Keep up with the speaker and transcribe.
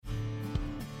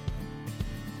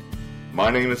My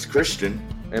name is Christian.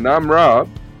 And I'm Rob.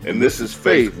 And this is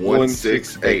Faith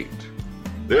 168.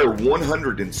 There are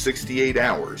 168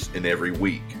 hours in every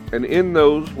week. And in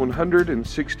those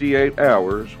 168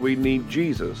 hours, we need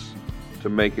Jesus to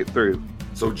make it through.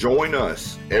 So join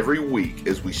us every week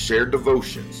as we share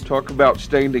devotions, Talk about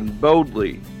standing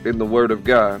boldly in the Word of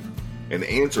God, and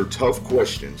answer tough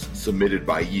questions submitted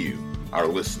by you, our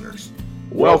listeners.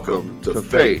 Welcome to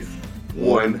Faith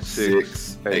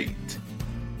 168.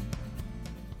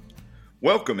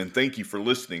 Welcome and thank you for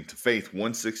listening to Faith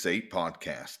 168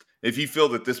 podcast. If you feel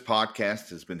that this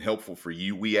podcast has been helpful for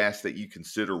you, we ask that you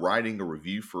consider writing a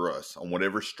review for us on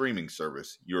whatever streaming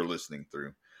service you're listening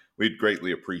through. We'd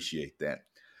greatly appreciate that.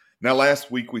 Now, last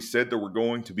week we said there were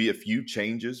going to be a few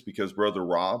changes because Brother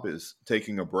Rob is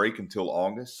taking a break until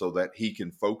August so that he can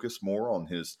focus more on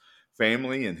his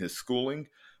family and his schooling.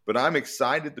 But I'm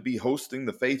excited to be hosting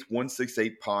the Faith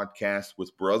 168 podcast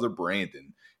with Brother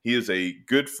Brandon. He is a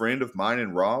good friend of mine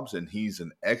and Rob's, and he's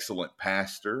an excellent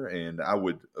pastor. And I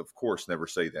would, of course, never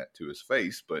say that to his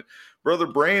face. But Brother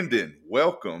Brandon,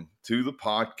 welcome to the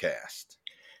podcast.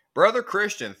 Brother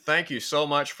Christian, thank you so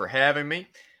much for having me.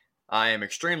 I am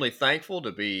extremely thankful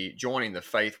to be joining the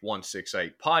Faith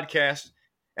 168 podcast.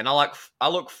 And I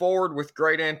look forward with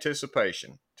great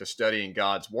anticipation to studying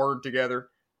God's Word together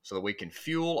so that we can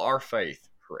fuel our faith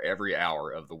for every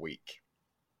hour of the week.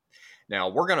 Now,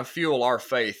 we're going to fuel our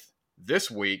faith this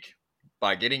week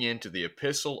by getting into the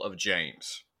Epistle of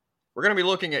James. We're going to be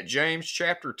looking at James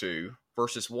chapter 2,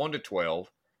 verses 1 to 12,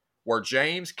 where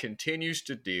James continues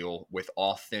to deal with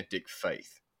authentic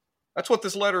faith. That's what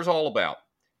this letter is all about.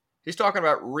 He's talking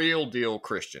about real deal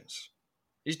Christians.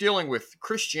 He's dealing with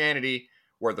Christianity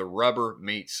where the rubber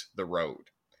meets the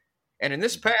road. And in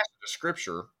this passage of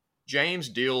Scripture, James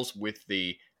deals with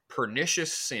the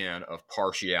pernicious sin of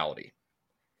partiality.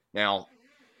 Now,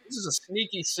 this is a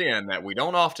sneaky sin that we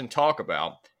don't often talk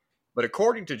about, but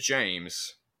according to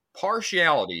James,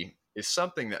 partiality is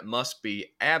something that must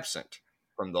be absent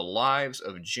from the lives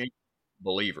of genuine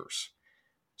believers.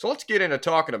 So let's get into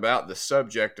talking about the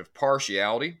subject of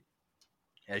partiality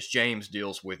as James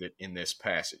deals with it in this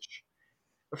passage.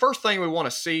 The first thing we want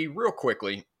to see real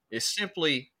quickly is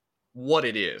simply what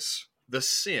it is, the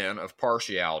sin of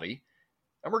partiality.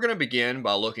 And we're going to begin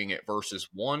by looking at verses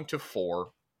 1 to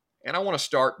 4. And I want to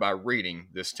start by reading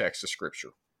this text of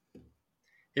Scripture.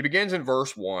 He begins in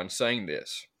verse 1 saying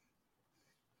this: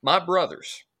 "My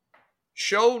brothers,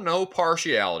 show no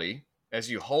partiality as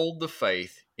you hold the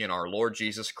faith in our Lord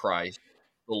Jesus Christ,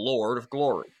 the Lord of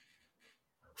glory.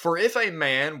 For if a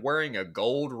man wearing a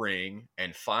gold ring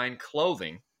and fine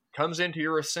clothing comes into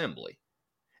your assembly,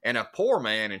 and a poor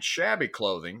man in shabby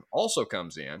clothing also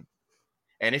comes in,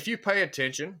 and if you pay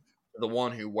attention to the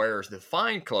one who wears the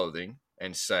fine clothing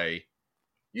and say,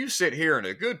 'You sit here in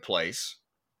a good place,'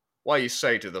 while you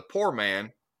say to the poor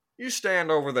man, 'You stand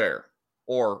over there,'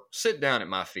 or 'Sit down at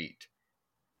my feet,'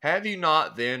 have you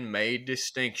not then made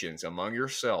distinctions among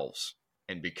yourselves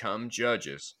and become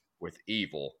judges with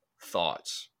evil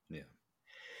thoughts?" Yeah.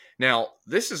 Now,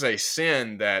 this is a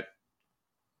sin that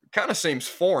kind of seems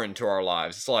foreign to our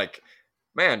lives. It's like,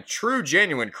 man, true,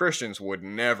 genuine Christians would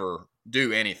never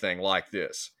do anything like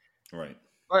this. Right.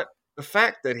 But the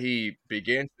fact that he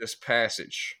begins this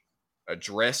passage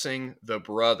addressing the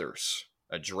brothers,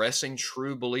 addressing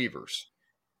true believers,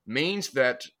 means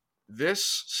that this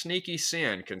sneaky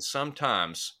sin can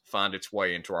sometimes find its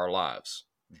way into our lives.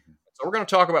 Mm-hmm. So we're going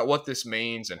to talk about what this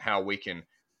means and how we can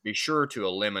be sure to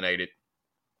eliminate it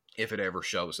if it ever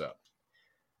shows up.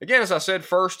 Again, as I said,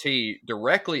 first, he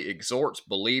directly exhorts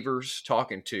believers,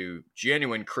 talking to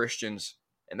genuine Christians,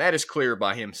 and that is clear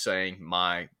by him saying,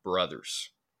 "My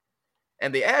brothers."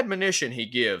 And the admonition he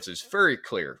gives is very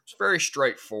clear. It's very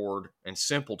straightforward and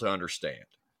simple to understand.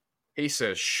 He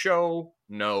says, show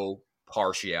no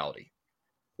partiality.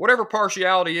 Whatever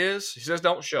partiality is, he says,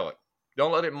 don't show it.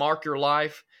 Don't let it mark your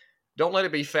life. Don't let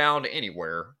it be found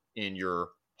anywhere in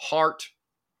your heart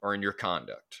or in your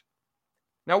conduct.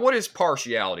 Now, what is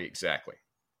partiality exactly?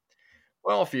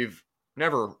 Well, if you've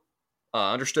never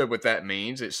understood what that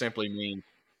means, it simply means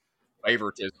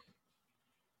favoritism,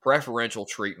 preferential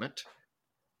treatment.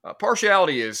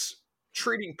 Partiality is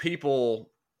treating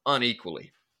people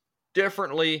unequally,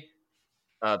 differently,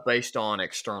 based on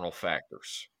external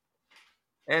factors.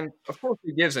 And, of course,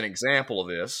 he gives an example of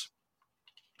this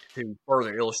to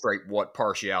further illustrate what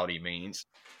partiality means.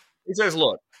 He says,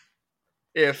 look,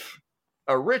 if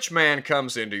a rich man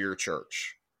comes into your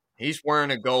church, he's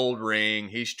wearing a gold ring,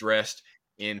 he's dressed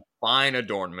in fine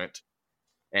adornment,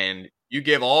 and you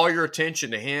give all your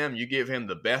attention to him, you give him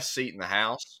the best seat in the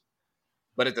house,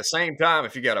 But at the same time,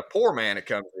 if you got a poor man that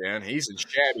comes in, he's in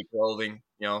shabby clothing,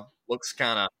 looks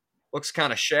kind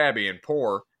of shabby and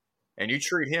poor, and you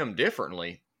treat him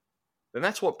differently, then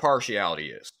that's what partiality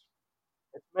is.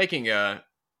 It's making a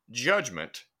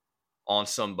judgment on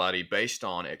somebody based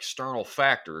on external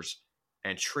factors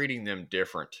and treating them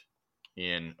different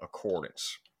in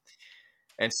accordance.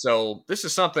 And so this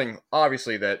is something,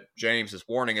 obviously, that James is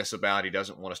warning us about. He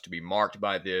doesn't want us to be marked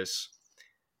by this.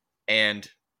 And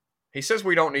he says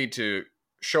we don't need to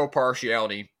show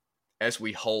partiality as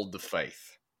we hold the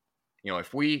faith.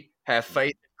 If we have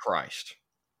faith in Christ,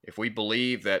 if we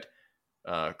believe that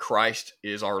Christ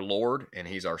is our Lord and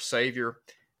he's our Savior,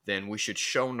 then we should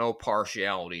show no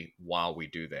partiality while we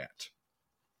do that.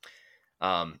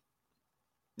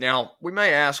 Now, we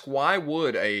may ask, why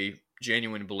would a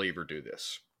genuine believer do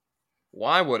this?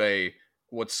 Why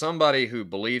would somebody who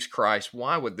believes Christ,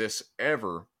 why would this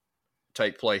ever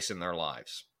take place in their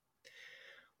lives?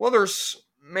 Well, there's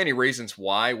many reasons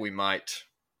why we might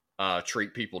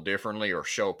treat people differently or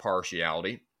show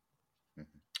partiality.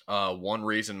 One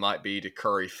reason might be to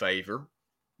curry favor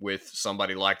with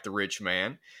somebody like the rich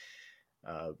man.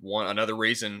 Another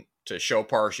reason to show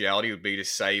partiality would be to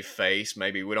save face.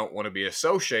 Maybe we don't want to be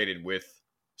associated with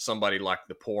somebody like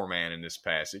the poor man in this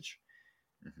passage.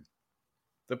 Mm-hmm.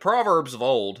 The Proverbs of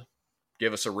old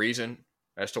give us a reason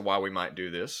as to why we might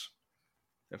do this.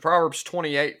 In Proverbs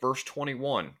 28, verse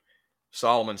 21,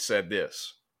 Solomon said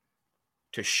this: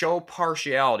 "To show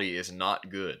partiality is not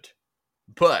good,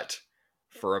 but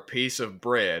for a piece of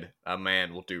bread a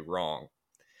man will do wrong."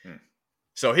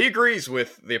 So he agrees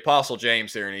with the Apostle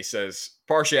James here, and he says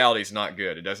partiality is not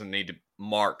good. It doesn't need to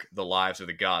mark the lives of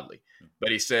the godly.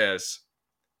 But he says,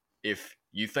 if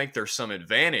you think there's some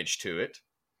advantage to it,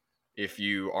 if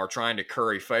you are trying to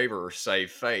curry favor or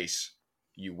save face,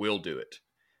 you will do it.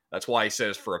 That's why he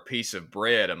says, for a piece of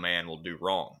bread a man will do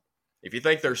wrong. If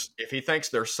he thinks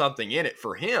there's something in it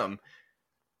for him,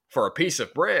 for a piece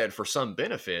of bread, for some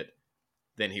benefit,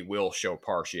 then he will show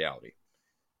partiality.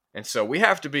 And so we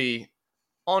have to be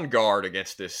on guard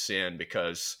against this sin,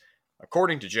 because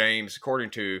according to James,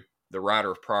 according to the writer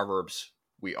of Proverbs,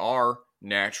 we are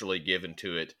naturally given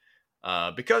to it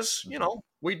because,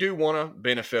 we do want to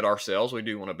benefit ourselves. We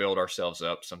do want to build ourselves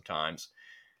up sometimes.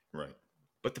 Right.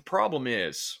 But the problem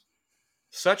is,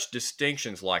 such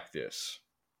distinctions like this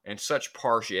and such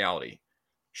partiality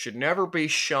should never be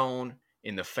shown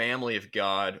in the family of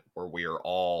God where we are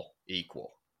all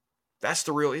equal. That's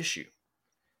the real issue.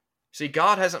 See,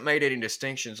 God hasn't made any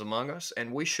distinctions among us,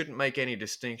 and we shouldn't make any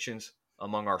distinctions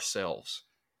among ourselves.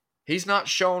 He's not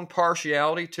shown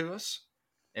partiality to us,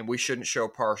 and we shouldn't show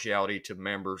partiality to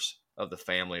members of the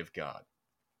family of God.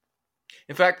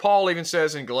 In fact, Paul even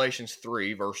says in Galatians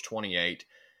 3, verse 28,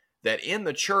 that in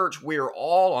the church we are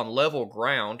all on level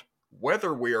ground,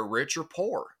 whether we are rich or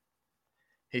poor.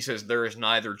 He says, there is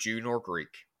neither Jew nor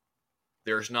Greek.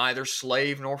 There is neither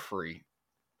slave nor free.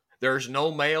 There is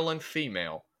no male and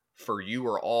female, for you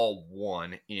are all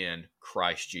one in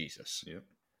Christ Jesus. Yep.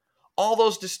 All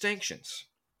those distinctions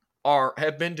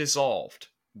have been dissolved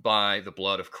by the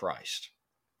blood of Christ.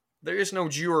 There is no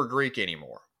Jew or Greek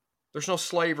anymore. There's no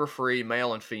slave or free,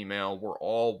 male and female. We're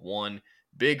all one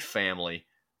big family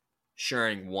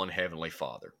sharing one heavenly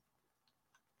Father.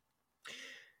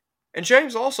 And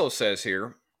James also says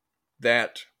here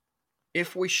that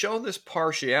if we show this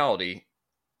partiality,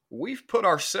 we've put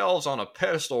ourselves on a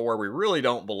pedestal where we really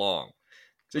don't belong.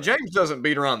 See, James doesn't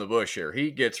beat around the bush here.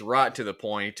 He gets right to the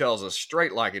point. He tells us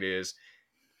straight like it is.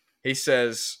 He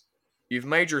says, you've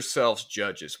made yourselves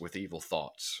judges with evil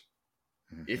thoughts.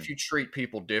 Mm-hmm. If you treat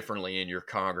people differently in your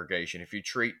congregation, if you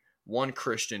treat one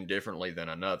Christian differently than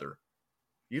another,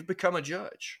 you've become a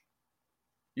judge.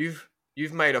 You've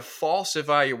made a false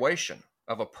evaluation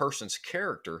of a person's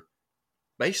character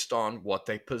based on what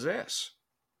they possess,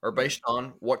 or based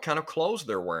on what kind of clothes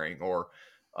they're wearing, or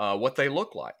what they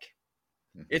look like.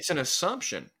 It's an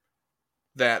assumption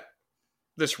that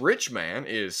this rich man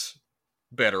is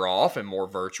better off and more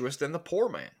virtuous than the poor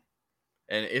man.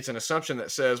 And it's an assumption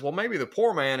that says, well, maybe the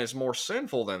poor man is more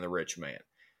sinful than the rich man.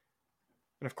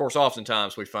 And of course,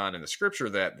 oftentimes we find in the scripture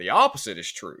that the opposite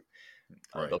is true.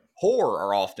 Right. The poor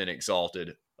are often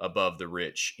exalted above the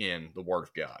rich in the Word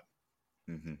of God.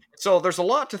 Mm-hmm. So there's a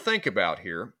lot to think about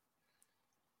here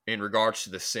in regards to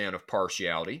the sin of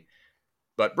partiality.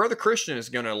 But Brother Christian is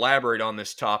going to elaborate on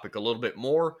this topic a little bit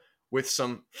more with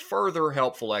some further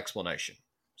helpful explanation.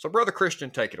 So Brother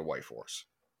Christian, take it away for us.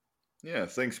 Yeah,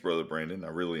 thanks, Brother Brandon. I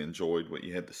really enjoyed what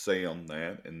you had to say on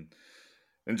that.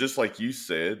 And just like you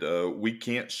said, we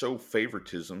can't show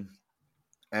favoritism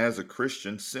as a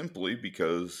Christian simply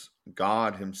because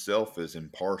God himself is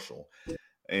impartial.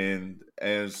 And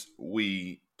as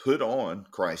we put on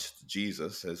Christ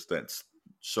Jesus, as that's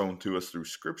shown to us through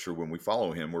Scripture, when we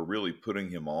follow him, we're really putting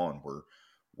him on.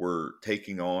 We're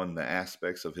taking on the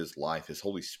aspects of his life. His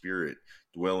Holy Spirit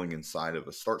dwelling inside of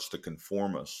us starts to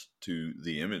conform us to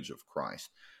the image of Christ.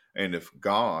 And if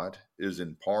God is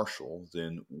impartial,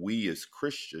 then we as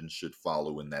Christians should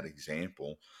follow in that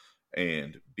example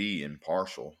and be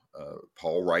impartial.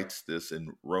 Paul writes this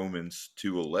in Romans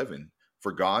 2:11,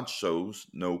 for God shows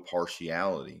no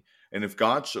partiality. And if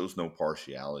God shows no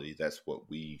partiality, that's what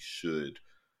we should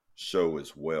show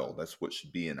as well. That's what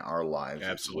should be in our lives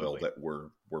as well, Absolutely. that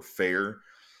we're fair,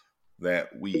 that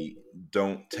we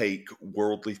don't take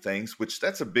worldly things, which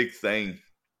that's a big thing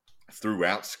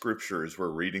throughout Scripture as we're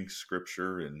reading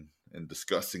Scripture and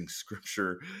discussing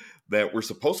Scripture, that we're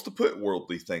supposed to put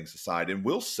worldly things aside. And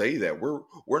we'll say that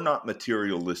we're not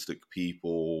materialistic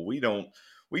people.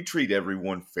 We treat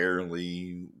everyone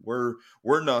fairly. We're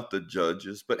not the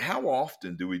judges. But how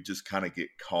often do we just kind of get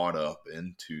caught up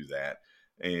into that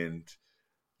and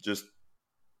just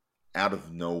out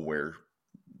of nowhere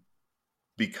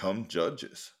become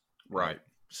judges? Right.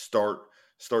 Start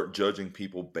judging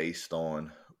people based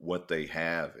on what they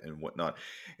have and whatnot.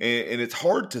 And it's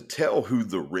hard to tell who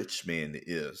the rich man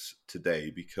is today,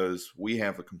 because we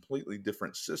have a completely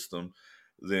different system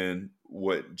than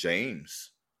what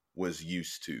James was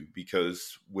used to.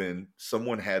 Because when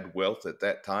someone had wealth at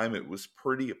that time, it was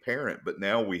pretty apparent. But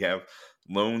now we have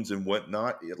loans and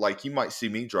whatnot. Like, you might see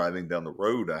me driving down the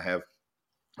road, I have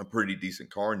a pretty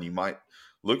decent car, and you might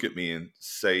look at me and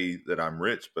say that I'm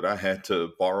rich, but I had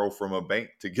to borrow from a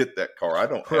bank to get that car. I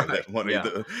don't have Right. that money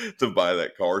Yeah. to buy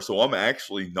that car. So I'm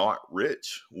actually not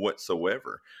rich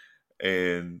whatsoever.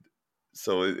 And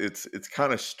so it's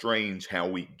kind of strange how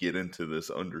we get into this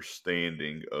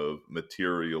understanding of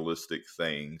materialistic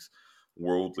things,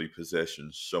 worldly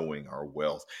possessions showing our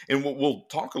wealth. And we'll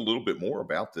talk a little bit more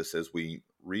about this as we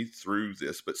read through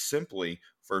this, but simply,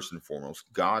 first and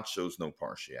foremost, God shows no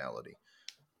partiality,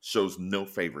 shows no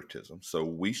favoritism, so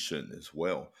we shouldn't as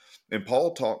well. And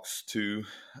Paul talks to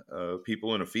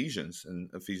people in Ephesians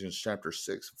chapter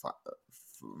 6,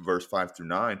 verse 5 through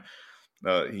 9.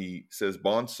 He says,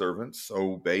 bondservants,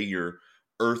 obey your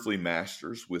earthly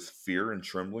masters with fear and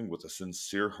trembling, with a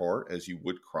sincere heart, as you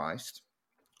would Christ,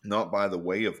 not by the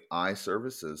way of eye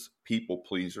service as people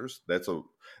pleasers. That's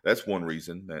one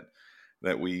reason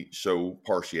that we show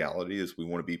partiality, is we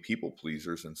want to be people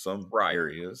pleasers in some Right.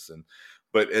 areas,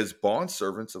 but as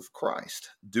bondservants of Christ,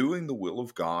 doing the will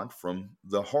of God from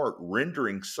the heart,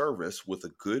 rendering service with a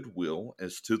good will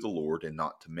as to the Lord and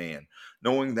not to man,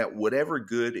 knowing that whatever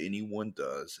good anyone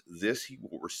does, this he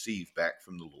will receive back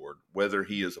from the Lord, whether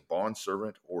he is a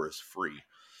bondservant or is free.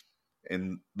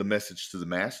 And the message to the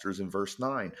masters in verse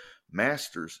 9,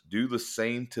 masters, do the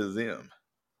same to them.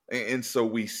 And so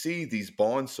we see these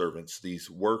bondservants, these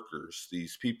workers,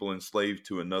 these people enslaved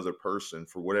to another person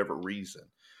for whatever reason.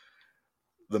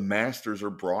 The masters are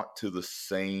brought to the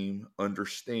same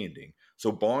understanding.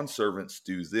 So bondservants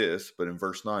do this, but in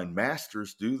verse 9,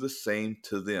 masters, do the same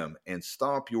to them, and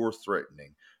stop your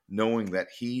threatening, knowing that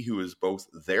he who is both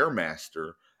their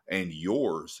master and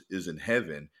yours is in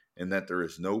heaven, and that there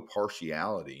is no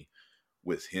partiality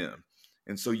with him.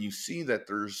 And so you see that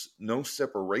there's no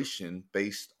separation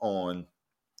based on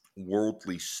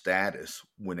worldly status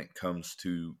when it comes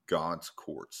to God's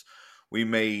courts. We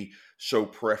may show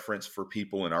preference for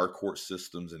people in our court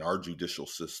systems, in our judicial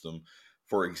system.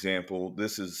 For example,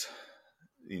 this is,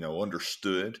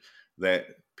 understood that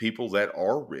people that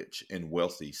are rich and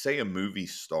wealthy, say a movie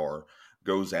star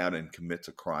goes out and commits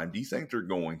a crime, do you think they're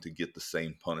going to get the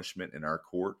same punishment in our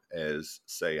court as,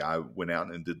 say, I went out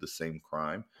and did the same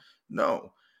crime?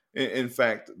 No. In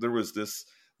fact, there was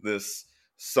this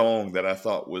song that I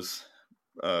thought was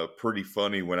pretty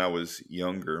funny when I was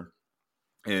younger.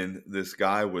 And this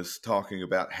guy was talking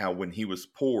about how when he was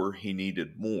poor, he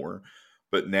needed more.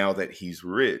 But now that he's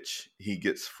rich, he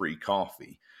gets free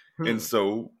coffee. And Hmm.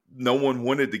 so no one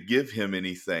wanted to give him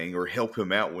anything or help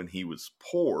him out when he was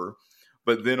poor.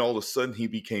 But then all of a sudden he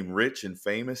became rich and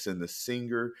famous and the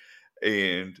singer.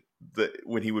 And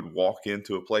when he would walk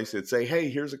into a place, they'd say, hey,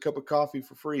 here's a cup of coffee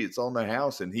for free. It's on the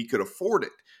house. And he could afford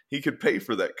it. He could pay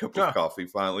for that cup of Huh. coffee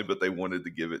finally, but they wanted to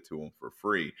give it to him for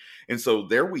free. And so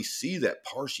there we see that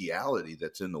partiality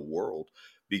that's in the world.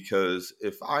 Because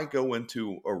if I go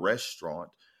into a restaurant,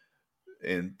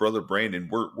 and Brother Brandon,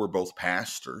 we're both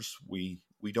pastors. We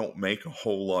don't make a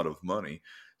whole lot of money.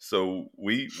 So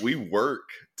we work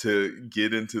to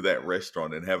get into that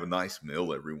restaurant and have a nice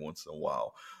meal every once in a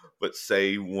while. But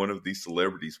say one of these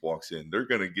celebrities walks in, they're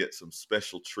going to get some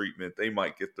special treatment. They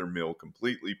might get their meal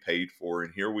completely paid for,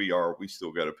 and here we are, we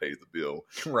still got to pay the bill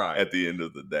Right. at the end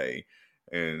of the day.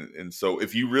 And so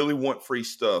if you really want free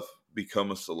stuff, become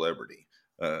a celebrity.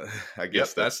 I guess Yep,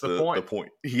 that's that's the the point.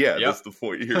 point. Yeah, Yep. that's the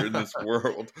point here in this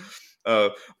world. Uh,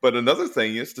 but another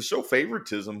thing is to show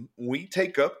favoritism, we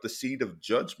take up the seat of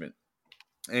judgment.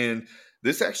 And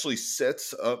this actually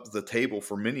sets up the table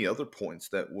for many other points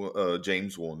that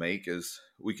James will make as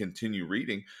we continue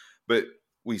reading. But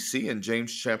we see in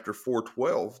James chapter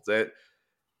 4:12 that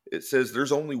it says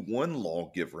there's only one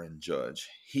lawgiver and judge,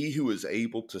 he who is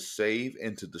able to save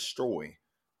and to destroy.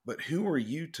 But who are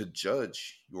you to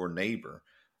judge your neighbor?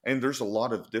 And there's a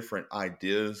lot of different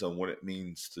ideas on what it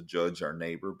means to judge our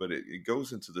neighbor, but it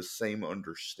goes into the same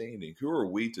understanding. Who are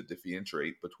we to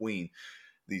differentiate between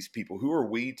these people? Who are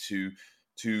we to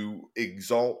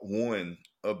exalt one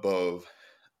above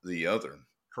the other?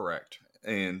 Correct.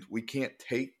 And we can't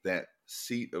take that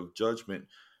seat of judgment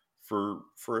for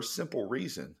a simple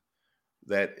reason,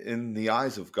 that in the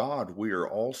eyes of God, we are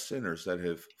all sinners that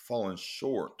have fallen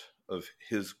short of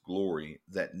his glory,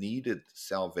 that needed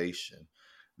salvation,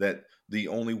 that the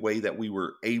only way that we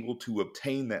were able to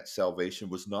obtain that salvation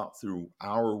was not through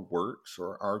our works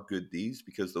or our good deeds,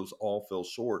 because those all fell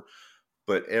short.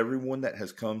 But everyone that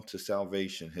has come to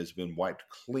salvation has been wiped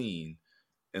clean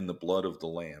in the blood of the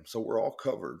Lamb. So we're all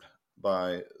covered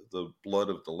by the blood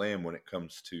of the Lamb when it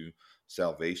comes to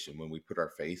salvation, when we put our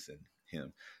faith in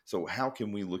him. So how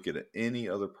can we look at any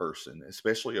other person,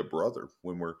 especially a brother,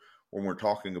 when we're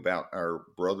talking about our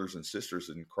brothers and sisters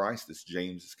in Christ, as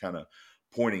James is kind of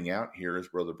pointing out here, as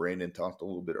Brother Brandon talked a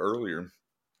little bit earlier,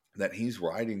 that he's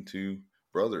writing to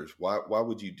brothers. Why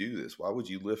would you do this? Why would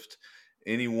you lift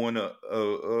anyone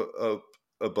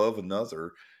above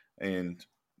another and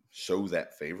show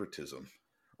that favoritism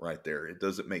right there? It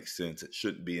doesn't make sense. It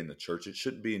shouldn't be in the church. It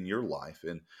shouldn't be in your life.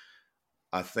 And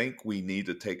I think we need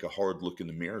to take a hard look in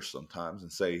the mirror sometimes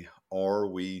and say, are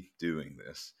we doing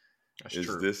this? That's Is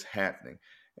true. this happening?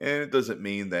 And it doesn't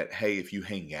mean that, hey, if you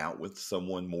hang out with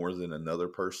someone more than another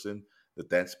person,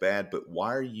 that's bad. But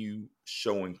why are you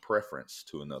showing preference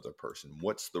to another person?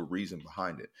 What's the reason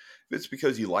behind it? If it's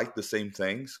because you like the same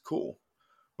things, cool.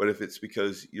 But if it's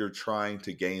because you're trying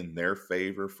to gain their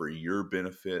favor for your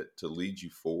benefit, to lead you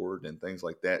forward and things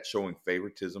like that, showing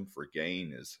favoritism for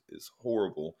gain is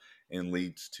horrible and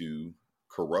leads to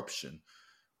corruption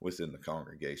within the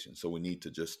congregation. So we need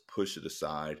to just push it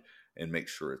aside and make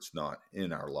sure it's not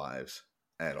in our lives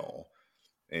at all.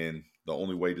 And the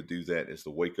only way to do that is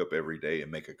to wake up every day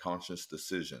and make a conscious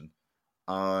decision.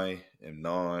 I am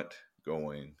not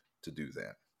going to do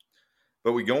that.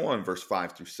 But we go on verse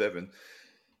 5-7,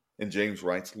 and James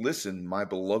writes, "Listen, my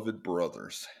beloved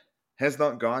brothers, has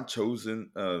not God chosen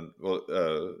those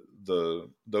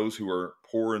who are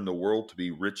poor in the world to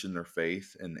be rich in their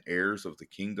faith and heirs of the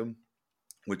kingdom,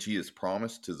 which he has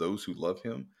promised to those who love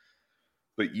him?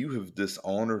 But you have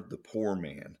dishonored the poor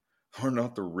man. Are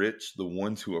not the rich the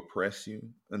ones who oppress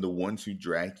you and the ones who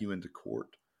drag you into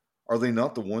court? Are they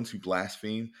not the ones who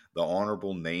blaspheme the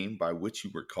honorable name by which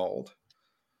you were called?"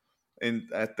 And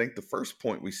I think the first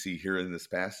point we see here in this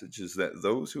passage is that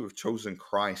those who have chosen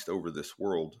Christ over this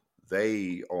world,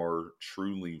 they are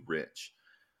truly rich.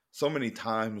 So many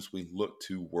times we look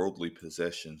to worldly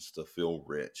possessions to feel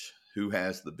rich. Who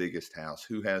has the biggest house?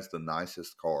 Who has the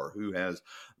nicest car? Who has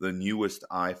the newest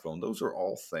iPhone? Those are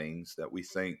all things that we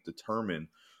think determine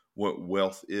what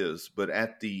wealth is. But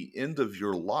at the end of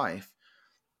your life,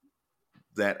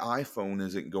 that iPhone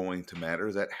isn't going to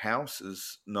matter. That house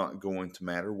is not going to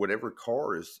matter. Whatever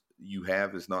car is you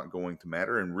have is not going to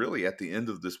matter. And really, at the end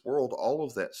of this world, all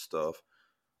of that stuff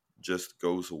just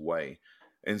goes away.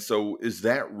 And so, is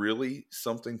that really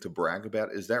something to brag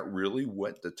about? Is that really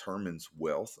what determines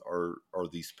wealth? Are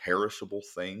these perishable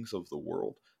things of the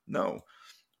world? No.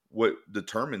 What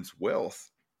determines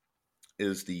wealth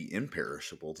is the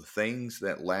imperishable, the things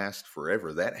that last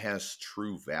forever. That has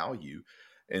true value.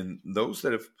 And those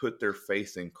that have put their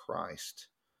faith in Christ,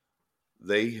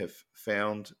 they have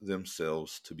found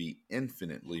themselves to be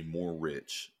infinitely more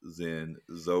rich than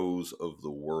those of the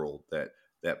world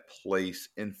that place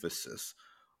emphasis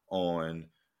on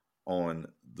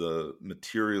the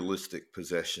materialistic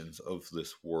possessions of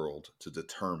this world to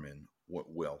determine what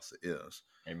wealth is.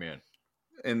 Amen.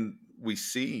 And we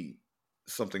see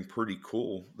something pretty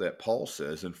cool that Paul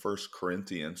says in 1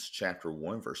 Corinthians chapter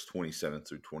 1, verse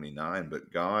 27-29.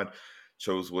 But God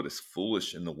chose what is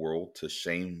foolish in the world to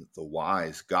shame the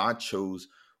wise. God chose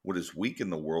what is weak in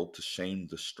the world to shame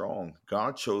the strong.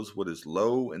 God chose what is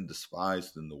low and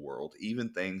despised in the world, even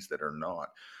things that are not,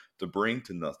 to bring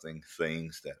to nothing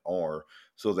things that are,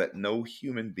 so that no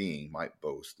human being might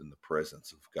boast in the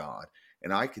presence of God.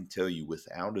 And I can tell you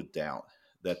without a doubt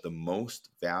that the most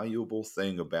valuable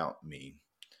thing about me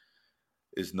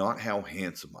is not how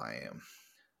handsome I am.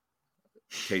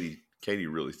 Katie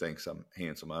really thinks I'm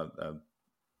handsome. I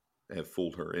have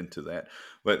fooled her into that.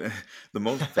 But the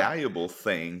most valuable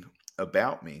thing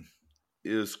about me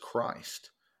is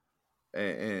Christ.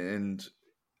 And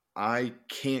I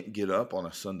can't get up on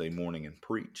a Sunday morning and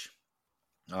preach.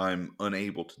 I'm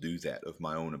unable to do that of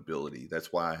my own ability.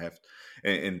 That's why I have,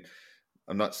 and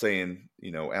I'm not saying,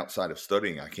 outside of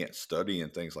studying, I can't study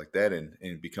and things like that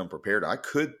and become prepared. I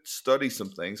could study some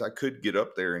things. I could get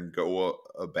up there and go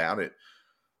about it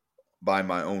by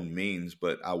my own means,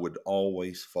 but I would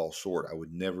always fall short. I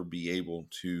would never be able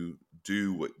to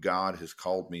do what God has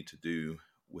called me to do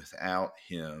without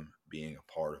Him being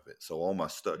a part of it. So all my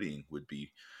studying would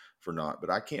be for naught, but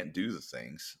I can't do the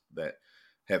things that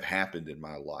have happened in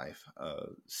my life,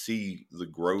 see the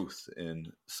growth in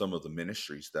some of the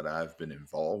ministries that I've been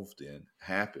involved in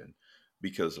happen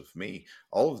because of me.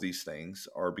 All of these things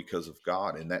are because of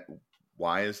God. And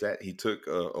why is that? He took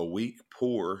a weak,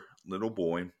 poor little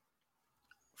boy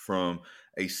from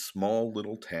a small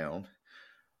little town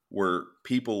where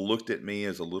people looked at me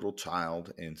as a little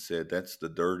child and said, that's the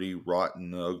dirty,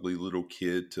 rotten, ugly little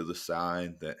kid to the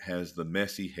side that has the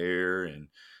messy hair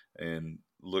and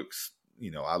looks,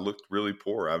 I looked really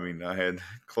poor. I mean, I had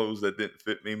clothes that didn't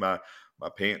fit me. My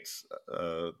pants,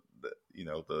 the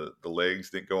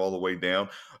legs didn't go all the way down.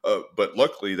 But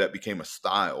luckily that became a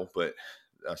style, but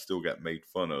I still got made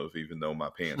fun of, even though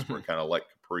my pants were kind of like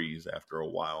capris after a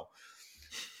while.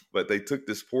 But they took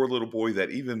this poor little boy that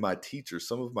even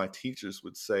some of my teachers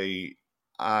would say,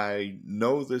 I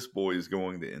know this boy is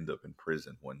going to end up in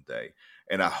prison one day.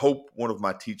 And I hope one of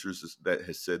my teachers that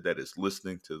has said that is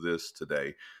listening to this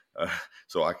today.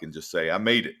 So I can just say, I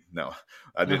made it. No,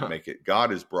 I didn't make it.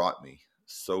 God has brought me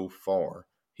so far.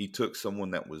 He took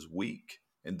someone that was weak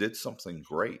and did something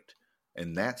great.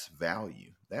 And that's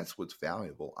value. That's what's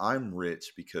valuable. I'm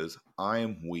rich because I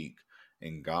am weak,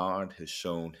 and God has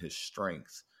shown His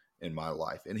strength in my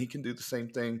life. And He can do the same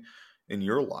thing in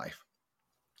your life.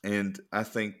 And I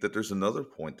think that there's another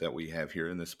point that we have here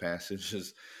in this passage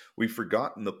is we've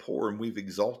forgotten the poor and we've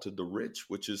exalted the rich,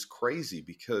 which is crazy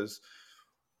because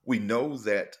we know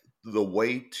that the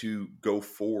way to go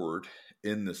forward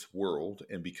in this world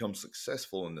and become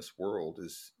successful in this world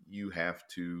is you have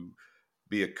to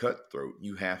be a cutthroat.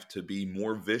 You have to be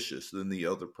more vicious than the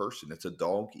other person. It's a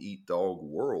dog-eat-dog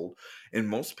world. And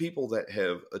most people that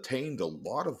have attained a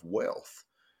lot of wealth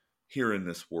here in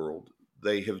this world,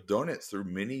 they have done it through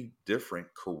many different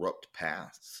corrupt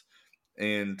paths.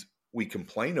 And we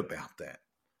complain about that.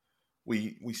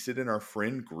 We sit in our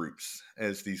friend groups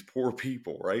as these poor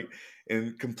people, right?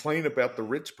 And complain about the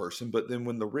rich person. But then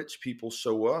when the rich people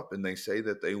show up and they say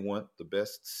that they want the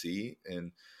best seat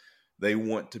and they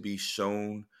want to be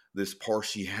shown this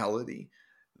partiality,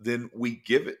 then we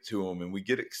give it to them and we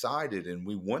get excited and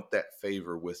we want that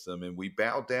favor with them and we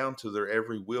bow down to their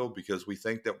every will because we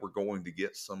think that we're going to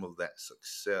get some of that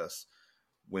success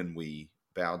when we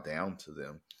bow down to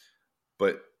them.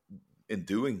 But in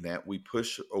doing that, we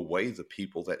push away the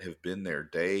people that have been there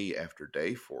day after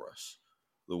day for us,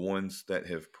 the ones that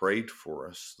have prayed for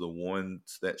us, the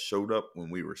ones that showed up when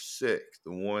we were sick,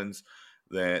 the ones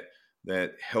that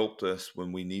helped us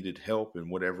when we needed help in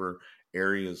whatever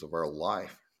areas of our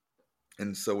life.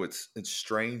 And so it's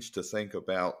strange to think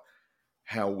about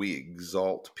how we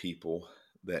exalt people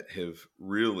that have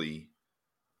really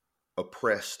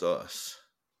oppressed us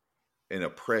and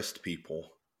oppressed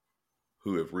people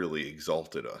who have really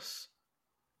exalted us.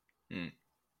 And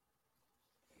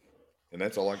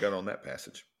that's all I got on that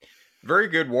passage. Very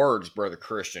good words, Brother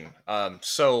Christian.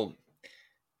 So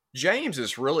James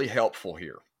is really helpful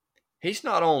here. He's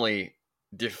not only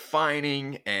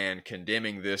defining and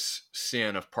condemning this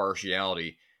sin of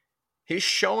partiality, he's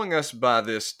showing us by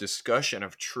this discussion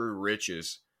of true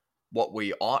riches what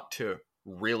we ought to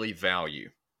really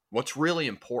value, what's really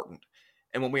important.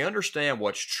 And when we understand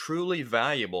what's truly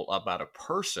valuable about a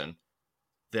person,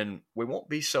 then we won't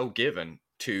be so given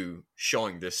to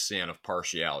showing this sin of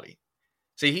partiality.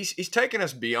 See, he's taken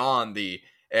us beyond the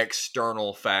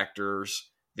external factors,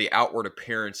 the outward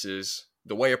appearances,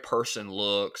 the way a person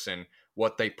looks and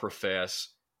what they profess.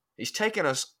 He's taken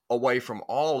us away from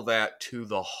all of that to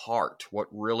the heart, what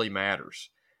really matters.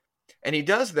 And he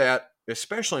does that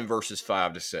especially in verses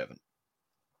 5 to 7,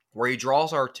 where he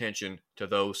draws our attention to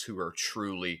those who are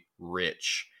truly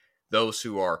rich. those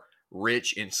who are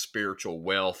rich in spiritual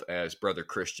wealth, as Brother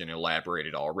Christian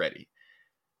elaborated already.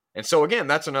 And so again,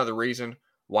 that's another reason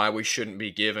why we shouldn't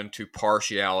be given to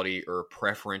partiality or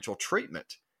preferential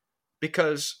treatment,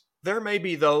 because there may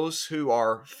be those who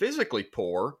are physically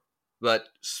poor but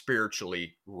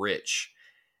spiritually rich,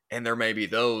 and there may be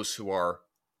those who are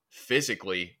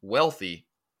physically wealthy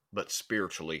but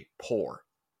spiritually poor.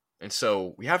 And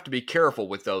so we have to be careful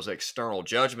with those external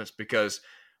judgments, because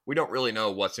we don't really know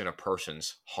what's in a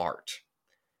person's heart.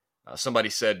 Somebody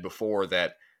said before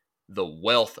that the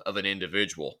wealth of an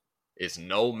individual is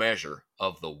no measure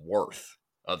of the worth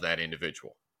of that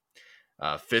individual.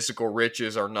 Physical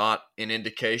riches are not an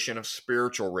indication of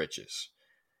spiritual riches.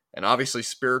 And obviously,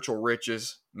 spiritual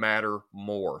riches matter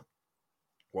more.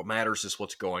 What matters is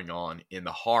what's going on in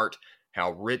the heart,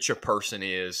 how rich a person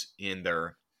is in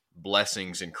their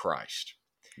blessings in Christ.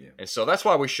 Yeah. And so that's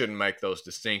why we shouldn't make those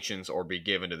distinctions or be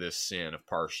given to this sin of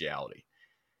partiality.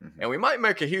 Mm-hmm. And we might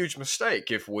make a huge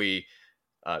mistake if we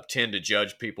tend to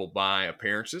judge people by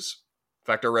appearances.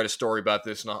 In fact, I read a story about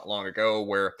this not long ago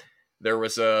where there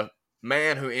was a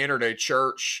man who entered a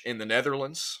church in the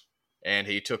Netherlands, and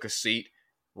he took a seat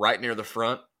right near the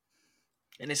front.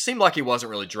 And it seemed like he wasn't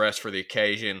really dressed for the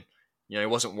occasion. You know,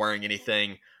 he wasn't wearing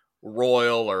anything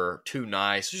royal or too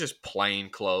nice. It was just plain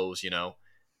clothes, you know.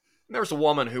 And there was a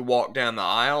woman who walked down the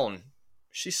aisle, and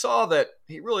she saw that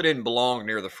he really didn't belong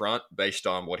near the front based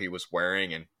on what he was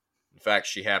wearing. And in fact,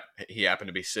 he happened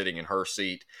to be sitting in her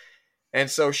seat. And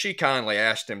so she kindly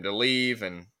asked him to leave,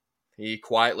 and he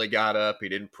quietly got up. He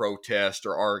didn't protest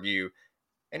or argue.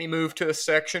 And he moved to a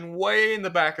section way in the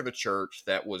back of the church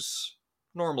that was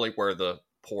normally where the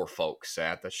poor folks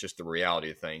sat. That's just the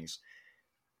reality of things.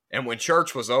 And when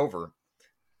church was over,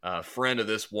 a friend of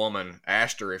this woman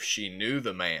asked her if she knew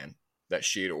the man that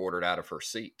she had ordered out of her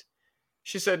seat.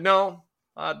 She said, "No,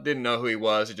 I didn't know who he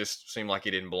was. It just seemed like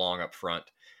he didn't belong up front."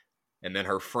 And then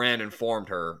her friend informed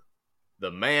her,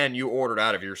 "The man you ordered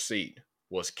out of your seat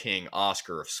was King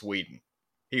Oscar of Sweden.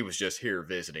 He was just here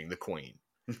visiting the Queen."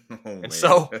 And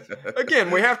so,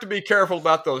 again, we have to be careful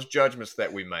about those judgments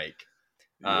that we make.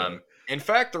 Yeah. In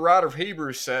fact, the writer of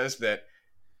Hebrews says that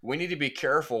we need to be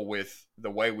careful with the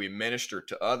way we minister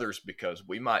to others, because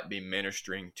we might be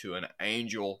ministering to an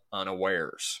angel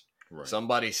unawares. Right.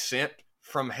 Somebody sent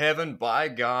from heaven by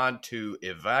God to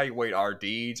evaluate our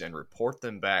deeds and report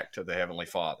them back to the Heavenly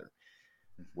Father.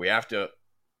 We have to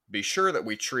be sure that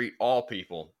we treat all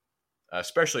people,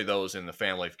 especially those in the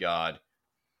family of God,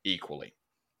 equally.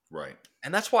 Right.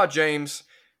 And that's why James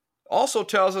also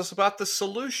tells us about the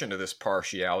solution to this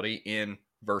partiality in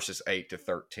verses 8 to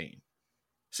 13.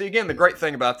 See, again, the great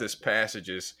thing about this passage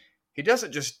is he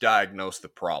doesn't just diagnose the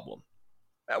problem.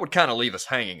 That would kind of leave us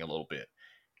hanging a little bit.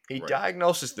 He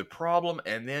diagnoses the problem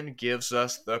and then gives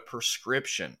us the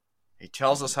prescription. He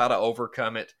tells us how to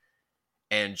overcome it.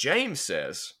 And James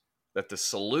says that the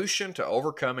solution to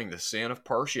overcoming the sin of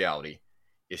partiality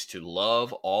is to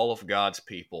love all of God's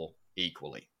people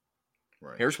equally.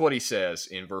 Right. Here's what he says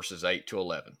in verses 8 to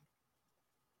 11.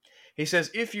 He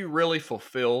says, "If you really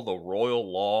fulfill the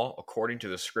royal law according to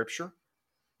the scripture,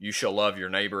 you shall love your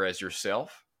neighbor as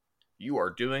yourself, you are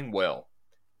doing well.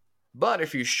 But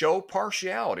if you show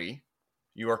partiality,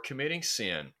 you are committing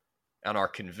sin and are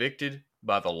convicted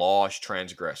by the law as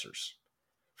transgressors.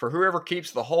 For whoever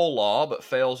keeps the whole law but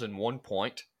fails in one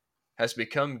point has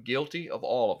become guilty of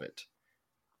all of it.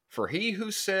 For he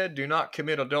who said, 'Do not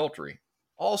commit adultery,'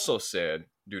 also said,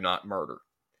 'Do not murder.'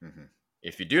 Mm-hmm.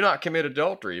 If you do not commit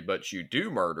adultery, but you do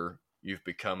murder, you've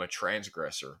become a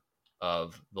transgressor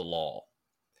of the law."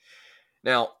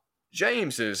 Now,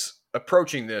 James is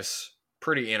approaching this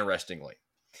pretty interestingly.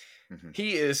 Mm-hmm.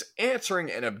 He is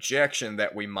answering an objection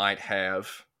that we might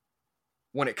have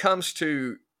when it comes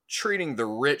to treating the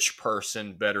rich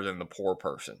person better than the poor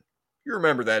person. You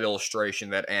remember that illustration,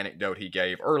 that anecdote he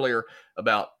gave earlier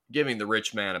about giving the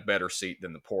rich man a better seat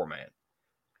than the poor man.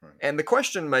 Right. And the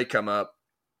question may come up,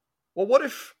 well, what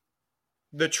if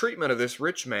the treatment of this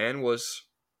rich man was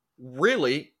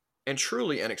really and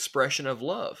truly an expression of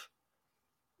love?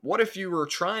 What if you were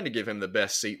trying to give him the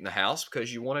best seat in the house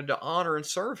because you wanted to honor and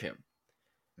serve him?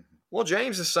 Mm-hmm. Well,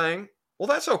 James is saying, well,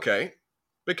 that's okay,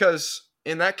 because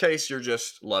in that case, you're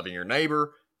just loving your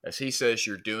neighbor. As he says,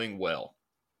 you're doing well.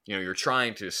 You know, you're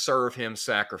trying to serve him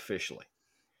sacrificially.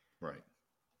 Right.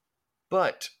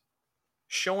 But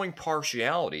showing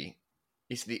partiality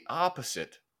is the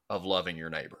opposite of loving your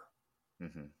neighbor.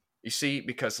 Mm-hmm. You see,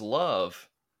 because love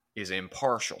is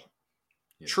impartial.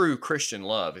 Yes. True Christian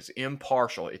love is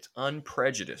impartial. It's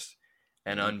unprejudiced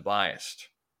and unbiased.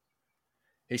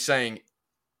 He's saying,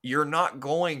 you're not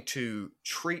going to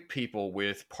treat people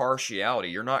with partiality.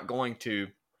 You're not going to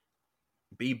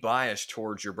be biased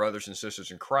towards your brothers and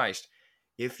sisters in Christ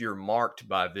if you're marked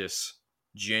by this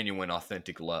genuine,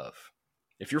 authentic love.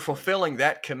 If you're fulfilling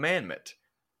that commandment,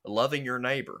 loving your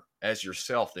neighbor as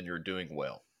yourself, then you're doing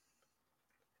well.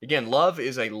 Again, love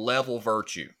is a level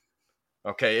virtue.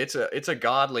 Okay, it's a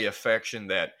godly affection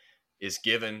that is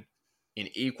given in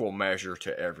equal measure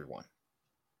to everyone.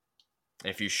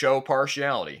 If you show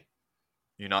partiality,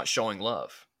 you're not showing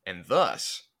love. And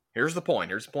thus, here's the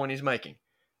point he's making.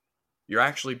 You're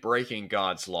actually breaking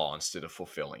God's law instead of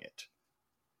fulfilling it.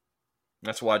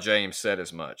 That's why James said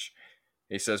as much.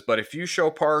 He says, but if you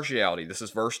show partiality, this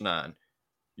is verse 9,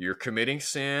 you're committing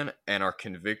sin and are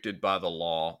convicted by the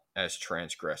law as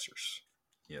transgressors.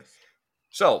 Yes.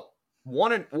 So,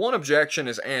 one objection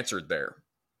is answered there.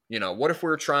 What if we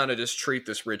were trying to just treat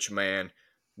this rich man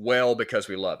well because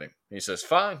we love him? He says,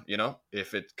 fine,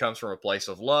 if it comes from a place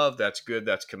of love, that's good,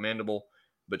 that's commendable.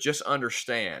 But just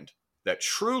understand that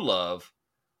true love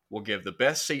will give the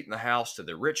best seat in the house to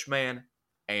the rich man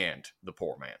and the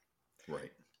poor man.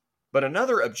 Right. But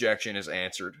another objection is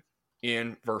answered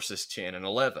in verses 10 and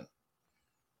 11.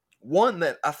 One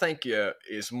that I think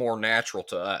is more natural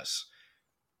to us.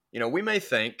 We may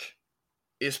think,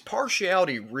 is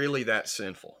partiality really that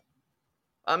sinful?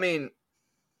 I mean,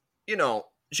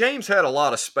 James had a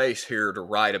lot of space here to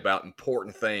write about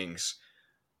important things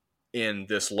in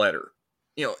this letter.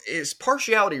 Is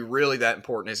partiality really that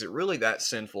important? Is it really that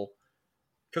sinful?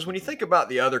 Because when you think about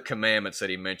the other commandments that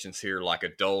he mentions here, like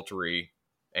adultery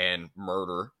and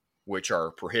murder, which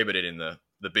are prohibited in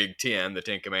the Big Ten, the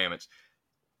 10 Commandments,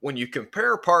 when you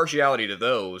compare partiality to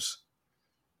those,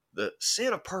 the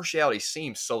sin of partiality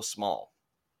seems so small.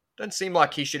 Doesn't seem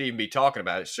like he should even be talking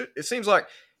about it. It seems like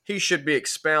he should be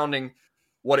expounding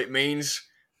what it means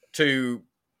to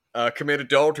commit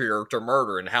adultery or to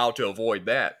murder and how to avoid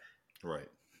that. Right.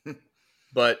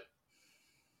 But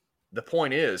the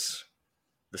point is,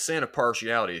 the sin of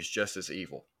partiality is just as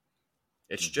evil.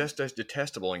 It's just as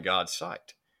detestable in God's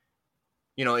sight.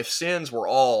 If sins were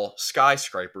all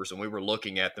skyscrapers and we were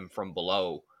looking at them from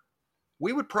below,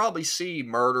 we would probably see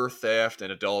murder, theft,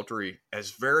 and adultery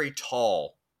as very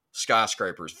tall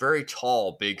skyscrapers, very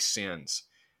tall, big sins.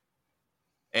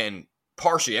 And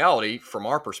partiality, from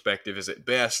our perspective, is at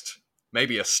best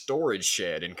maybe a storage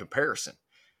shed in comparison.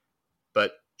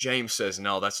 But James says,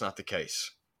 no, that's not the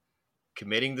case.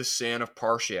 Committing the sin of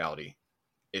partiality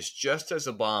is just as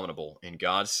abominable in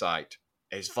God's sight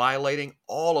as violating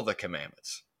all of the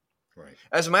commandments. Right.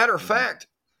 As a matter of fact,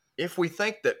 if we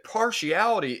think that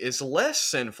partiality is less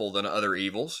sinful than other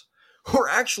evils, we're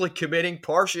actually committing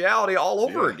partiality all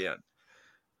over again.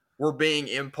 We're being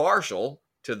impartial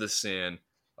to the sin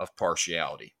of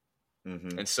partiality.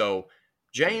 And so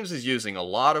James is using a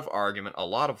lot of argument, a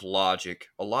lot of logic,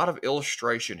 a lot of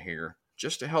illustration here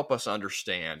just to help us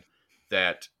understand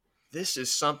that this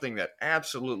is something that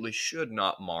absolutely should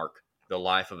not mark the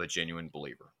life of a genuine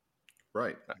believer.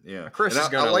 Right. Yeah. Chris is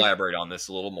going to elaborate on this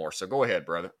a little more. So go ahead,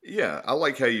 brother. Yeah. I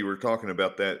like how you were talking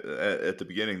about that at the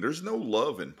beginning. There's no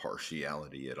love in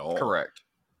partiality at all. Correct.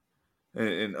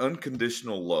 And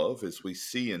unconditional love, as we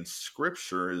see in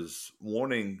Scripture, is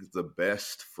wanting the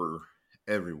best for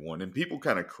everyone. And people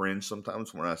kind of cringe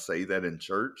sometimes when I say that in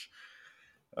church.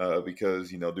 Because,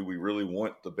 do we really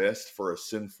want the best for a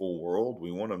sinful world?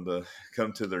 We want them to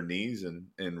come to their knees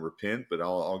and repent, but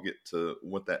I'll get to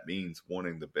what that means,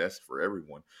 wanting the best for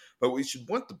everyone. But we should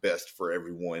want the best for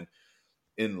everyone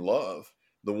in love.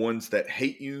 The ones that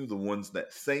hate you, the ones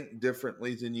that think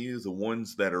differently than you, the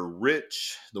ones that are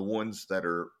rich, the ones that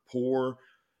are poor.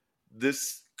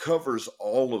 This covers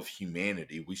all of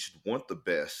humanity. We should want the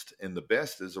best, and the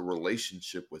best is a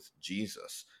relationship with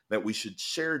Jesus, that we should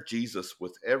share Jesus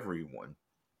with everyone.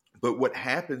 But what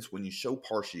happens when you show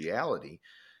partiality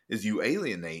is you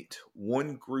alienate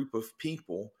one group of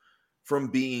people from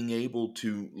being able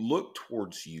to look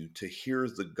towards you to hear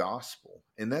the gospel.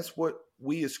 And that's what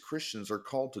we as Christians are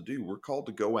called to do. We're called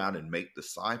to go out and make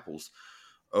disciples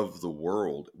of the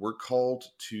world. We're called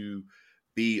to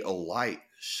be a light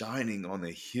shining on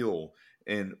a hill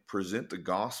and present the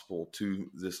gospel to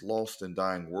this lost and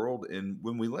dying world. And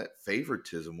when we let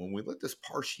favoritism, when we let this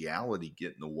partiality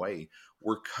get in the way,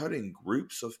 we're cutting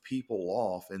groups of people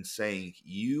off and saying,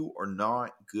 you are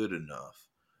not good enough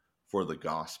for the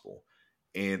gospel.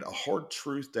 And a hard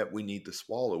truth that we need to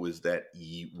swallow is that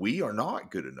we are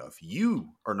not good enough. You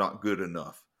are not good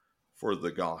enough for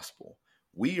the gospel.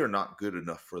 We are not good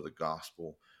enough for the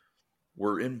gospel.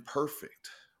 We're imperfect.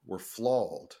 We're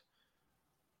flawed.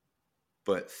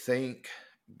 But thank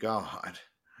God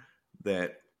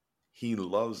that He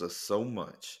loves us so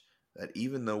much that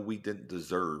even though we didn't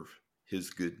deserve his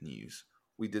good news,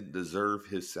 we didn't deserve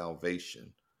his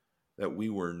salvation, that we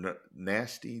were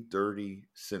nasty, dirty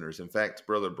sinners. In fact,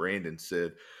 Brother Brandon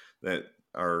said that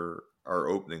our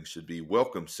opening should be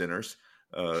 "Welcome, sinners,"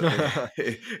 and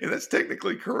that's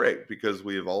technically correct because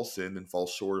we have all sinned and fall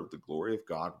short of the glory of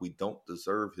God. We don't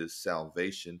deserve his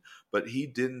salvation, but he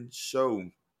didn't show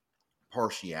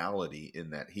partiality in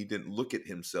that. He didn't look at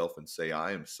himself and say,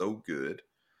 I am so good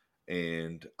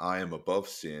and I am above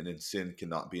sin, and sin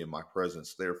cannot be in my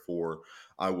presence. Therefore,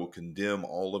 I will condemn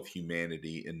all of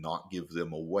humanity and not give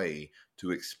them a way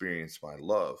to experience my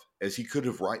love, as he could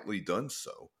have rightly done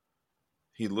so.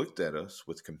 He looked at us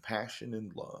with compassion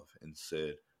and love and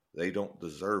said, they don't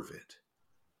deserve it,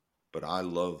 but I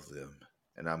love them,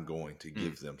 and I'm going to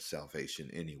give them salvation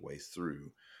anyway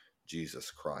through Jesus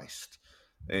Christ.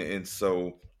 And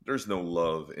so there's no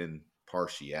love in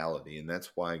partiality, and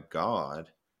that's why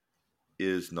God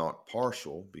is not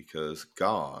partial, because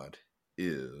God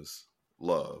is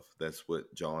love. That's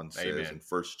what John says Amen. in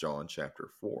 1 John chapter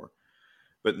 4.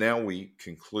 But now we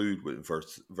conclude with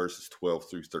verses 12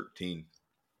 through 13.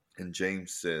 And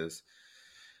James says,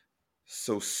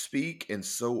 so speak and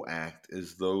so act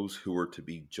as those who are to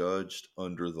be judged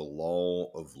under the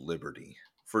law of liberty.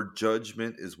 For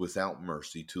judgment is without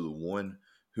mercy to the one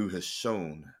who has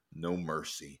shown no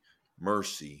mercy.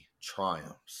 Mercy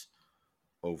triumphs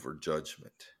over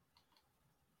judgment.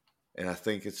 And I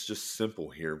think it's just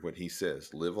simple here what he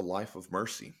says. Live a life of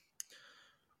mercy.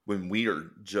 When we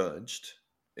are judged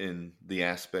in the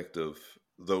aspect of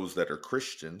those that are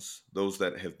Christians, those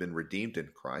that have been redeemed in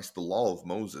Christ, the law of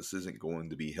Moses isn't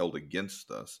going to be held against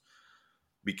us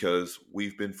because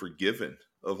we've been forgiven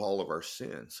of all of our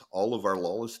sins. All of our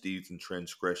lawless deeds and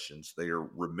transgressions, they are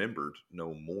remembered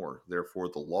no more. Therefore,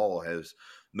 the law has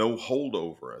no hold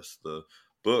over us. The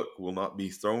book will not be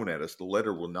thrown at us. The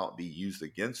letter will not be used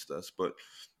against us, but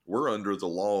we're under the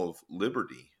law of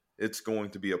liberty. It's going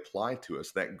to be applied to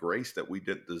us. That grace that we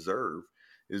didn't deserve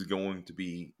is going to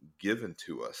be given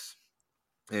to us.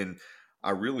 And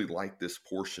I really like this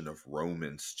portion of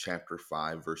Romans chapter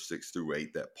 5, verse 6 through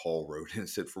 8 that Paul wrote. And it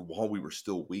said, for while we were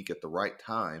still weak at the right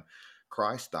time,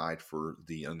 Christ died for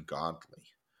the ungodly.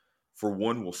 For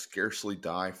one will scarcely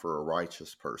die for a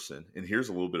righteous person. And here's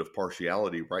a little bit of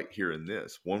partiality right here in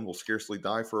this. One will scarcely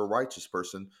die for a righteous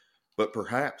person, but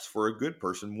perhaps for a good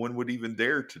person, one would even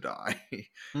dare to die.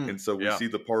 And so we see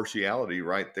the partiality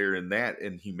right there in that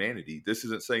in humanity. This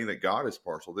isn't saying that God is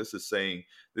partial. This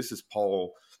is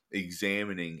Paul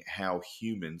examining how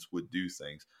humans would do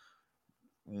things.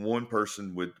 One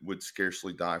person would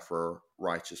scarcely die for a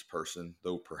righteous person,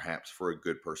 though perhaps for a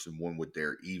good person, one would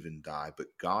dare even die.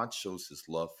 But God shows his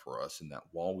love for us in that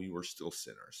while we were still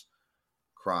sinners,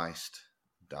 Christ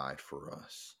died for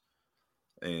us.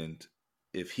 And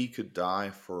if he could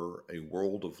die for a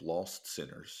world of lost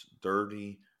sinners,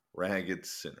 dirty, ragged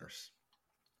sinners,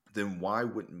 then why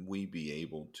wouldn't we be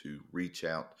able to reach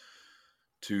out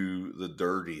to the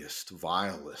dirtiest,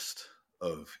 vilest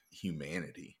of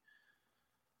humanity?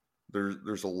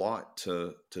 There's a lot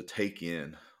to take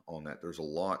in on that. There's a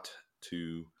lot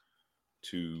to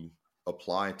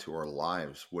apply to our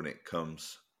lives when it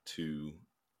comes to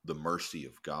the mercy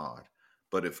of God.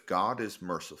 But if God is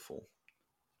merciful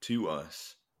to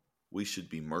us, we should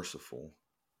be merciful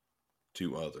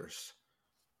to others.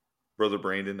 Brother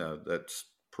Brandon, that's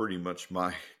pretty much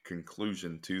my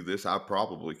conclusion to this. I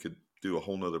probably could do a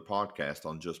whole nother podcast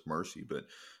on just mercy, but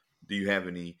do you have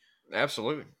any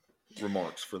Absolutely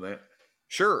remarks for that?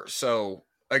 Sure. So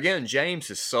again,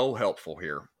 James is so helpful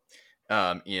here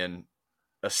in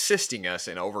assisting us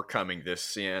in overcoming this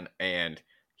sin, and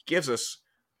he gives us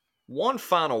one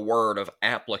final word of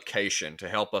application to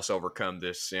help us overcome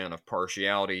this sin of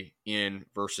partiality in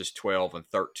verses 12 and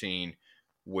 13,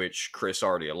 which Chris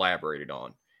already elaborated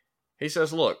on. He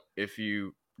says, look, if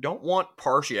you don't want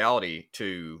partiality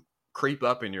to creep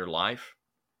up in your life,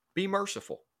 be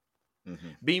merciful. Mm-hmm.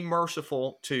 Be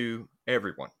merciful to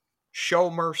everyone. Show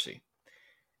mercy.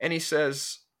 And he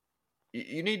says,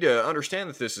 you need to understand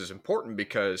that this is important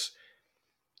because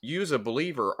you as a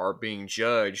believer are being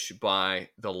judged by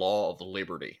the law of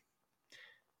liberty.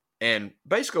 And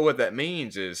basically what that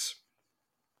means is,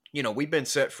 we've been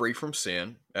set free from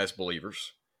sin as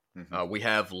believers. Mm-hmm. We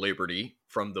have liberty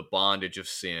from the bondage of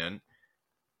sin.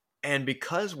 And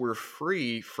because we're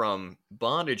free from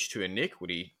bondage to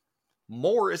iniquity,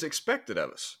 more is expected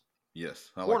of us. Yes.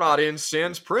 We're not in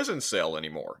sin's prison cell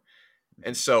anymore. Mm-hmm.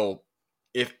 And so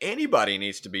if anybody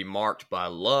needs to be marked by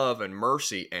love and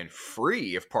mercy and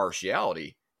free of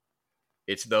partiality,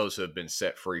 it's those who have been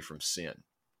set free from sin.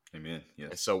 Amen.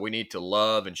 And Yes. so we need to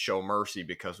love and show mercy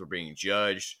because we're being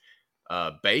judged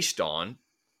based on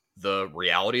the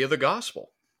reality of the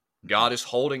gospel. God is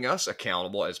holding us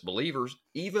accountable as believers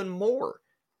even more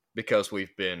because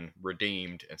we've been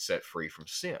redeemed and set free from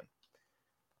sin.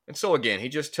 And so again, he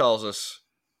just tells us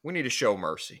we need to show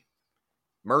mercy.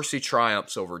 Mercy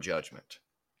triumphs over judgment.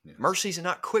 Yes. Mercy is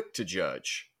not quick to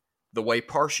judge the way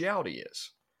partiality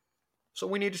is. So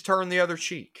we need to turn the other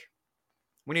cheek.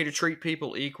 We need to treat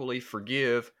people equally,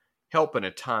 forgive, help in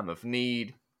a time of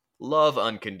need, love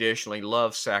unconditionally,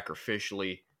 love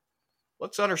sacrificially.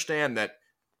 Let's understand that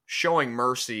showing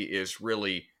mercy is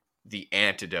really the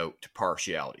antidote to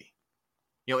partiality.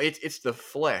 You know, it's the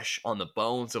flesh on the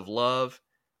bones of love,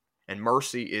 and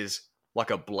mercy is like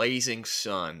a blazing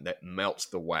sun that melts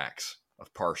the wax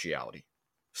of partiality.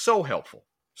 So helpful,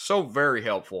 so very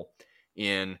helpful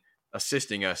in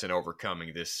assisting us in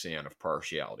overcoming this sin of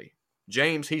partiality.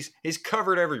 James, he's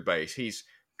covered every base. He's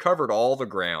covered all the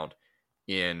ground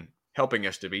in helping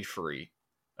us to be free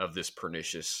of this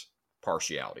pernicious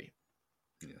partiality.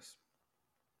 Yes.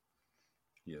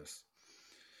 Yes.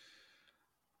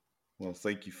 Well,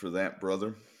 thank you for that,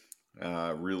 brother. I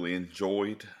really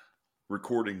enjoyed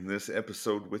recording this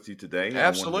episode with you today.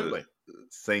 Absolutely. I want to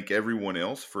thank everyone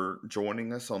else for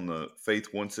joining us on the Faith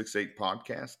 168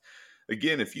 podcast.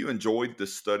 Again, if you enjoyed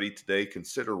this study today,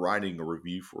 consider writing a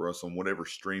review for us on whatever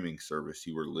streaming service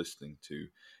you were listening to.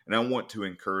 And I want to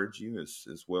encourage you,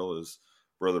 as well as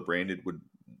Brother Brandon would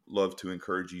love to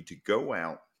encourage you, to go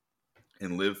out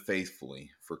and live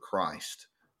faithfully for Christ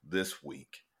this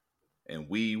week. And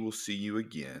we will see you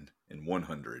again in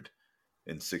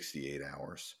 168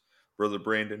 hours. Brother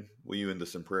Brandon, will you end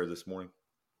us in prayer this morning?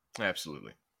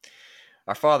 Absolutely.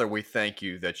 Our Father, we thank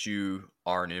you that you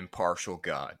are an impartial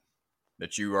God,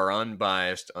 that you are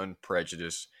unbiased,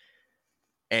 unprejudiced,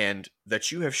 and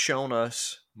that you have shown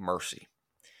us mercy.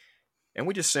 And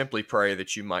we just simply pray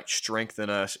that you might strengthen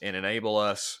us and enable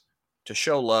us to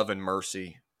show love and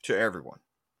mercy to everyone,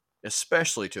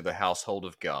 especially to the household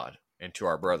of God and to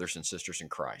our brothers and sisters in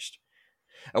Christ.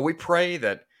 And we pray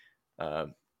that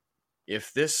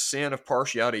if this sin of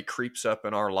partiality creeps up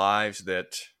in our lives,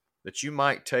 that you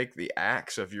might take the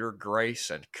axe of your grace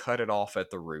and cut it off at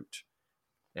the root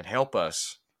and help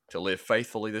us to live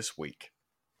faithfully this week.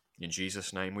 In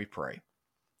Jesus' name we pray.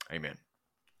 Amen.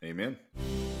 Amen.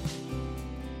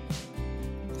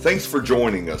 Thanks for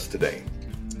joining us today.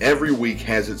 Every week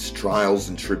has its trials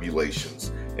and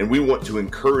tribulations, and we want to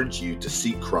encourage you to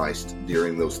seek Christ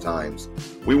during those times.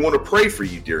 We want to pray for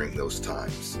you during those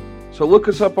times. So look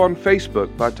us up on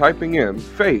Facebook by typing in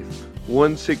Faith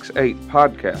 168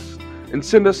 Podcast and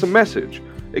send us a message.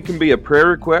 It can be a prayer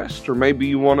request, or maybe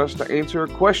you want us to answer a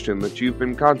question that you've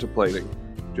been contemplating.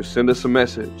 Just send us a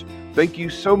message. Thank you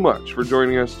so much for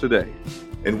joining us today.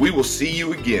 And we will see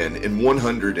you again in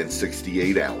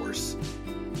 168 hours.